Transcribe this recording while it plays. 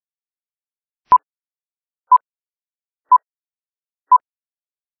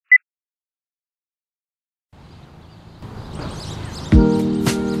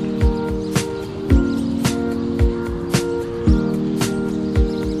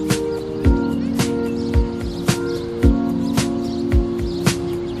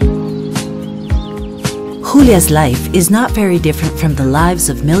Julia's life is not very different from the lives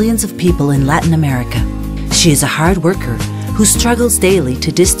of millions of people in Latin America. She is a hard worker who struggles daily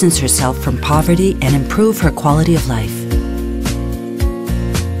to distance herself from poverty and improve her quality of life.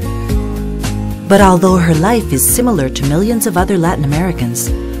 But although her life is similar to millions of other Latin Americans,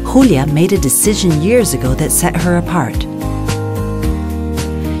 Julia made a decision years ago that set her apart.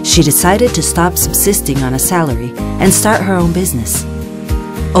 She decided to stop subsisting on a salary and start her own business.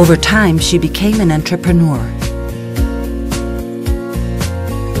 Over time, she became an entrepreneur.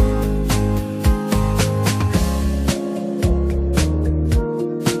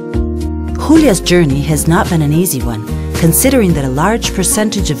 Julia's journey has not been an easy one, considering that a large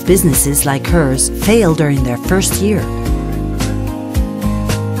percentage of businesses like hers fail during their first year.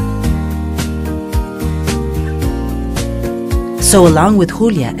 So along with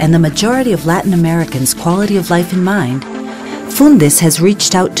Julia and the majority of Latin Americans' quality of life in mind, FUNDES has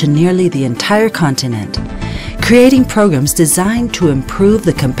reached out to nearly the entire continent, creating programs designed to improve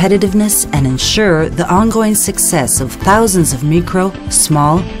the competitiveness and ensure the ongoing success of thousands of micro,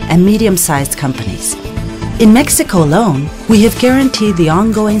 small, and medium-sized companies. In Mexico alone, we have guaranteed the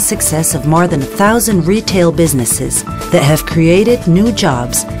ongoing success of more than 1,000 retail businesses that have created new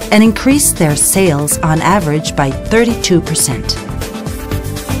jobs and increased their sales on average by 32%.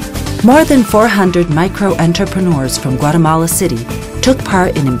 More than 400 micro-entrepreneurs from Guatemala City took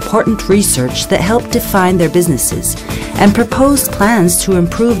part in important research that helped define their businesses and proposed plans to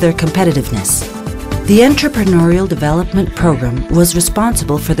improve their competitiveness. The Entrepreneurial Development Program was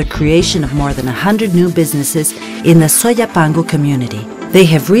responsible for the creation of more than 100 new businesses in the Soyapango community. They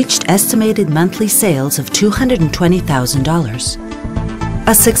have reached estimated monthly sales of $220,000.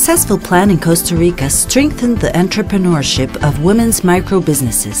 A successful plan in Costa Rica strengthened the entrepreneurship of women's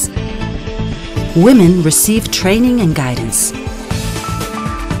micro-businesses. Women received training and guidance.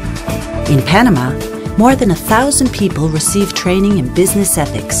 In Panama, more than 1,000 people received training in business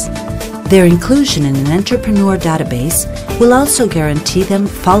ethics. Their inclusion in an entrepreneur database will also guarantee them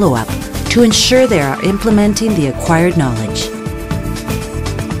follow-up to ensure they are implementing the acquired knowledge.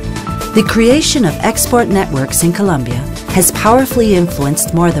 The creation of export networks in Colombia has powerfully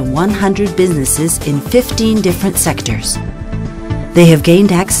influenced more than 100 businesses in 15 different sectors. They have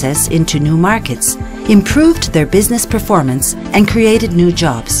gained access into new markets, improved their business performance, and created new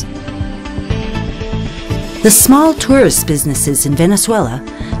jobs. The small tourist businesses in Venezuela,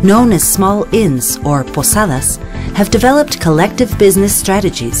 known as small inns or posadas, have developed collective business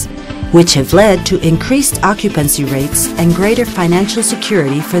strategies, which have led to increased occupancy rates and greater financial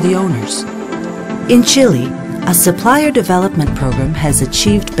security for the owners. In Chile, a supplier development program has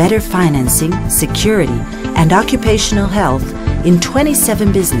achieved better financing, security, and occupational health in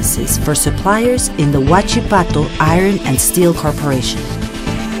 27 businesses for suppliers in the Huachipato Iron and Steel Corporation.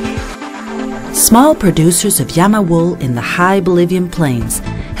 Small producers of llama wool in the high Bolivian plains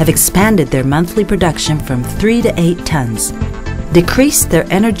have expanded their monthly production from 3 to 8 tons, decreased their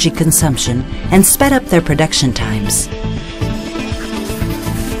energy consumption, and sped up their production times.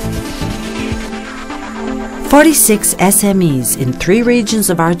 46 SMEs in 3 regions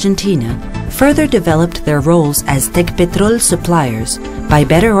of Argentina further developed their roles as Tecpetrol suppliers by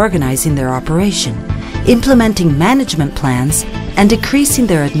better organizing their operation, implementing management plans, and decreasing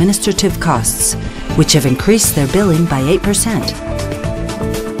their administrative costs, which have increased their billing by 8%.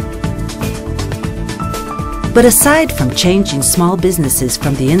 But aside from changing small businesses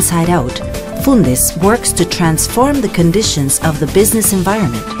from the inside out, FUNDES works to transform the conditions of the business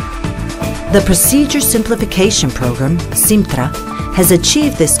environment. The Procedure Simplification Program, SIMPRA, has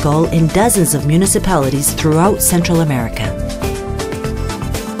achieved this goal in dozens of municipalities throughout Central America.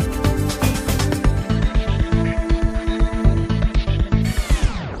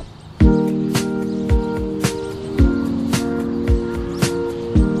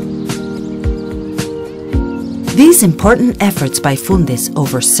 These important efforts by FUNDES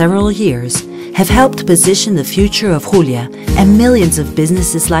over several years have helped position the future of Julia and millions of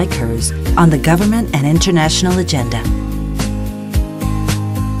businesses like hers on the government and international agenda.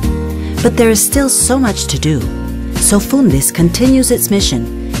 But there is still so much to do, so FUNDES continues its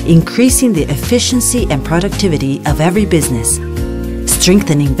mission, increasing the efficiency and productivity of every business,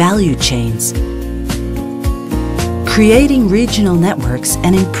 strengthening value chains, creating regional networks,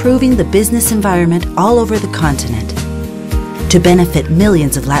 and improving the business environment all over the continent to benefit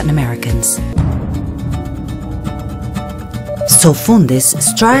millions of Latin Americans. So FUNDES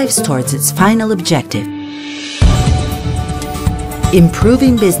strives towards its final objective: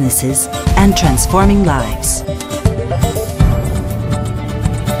 improving businesses and transforming lives.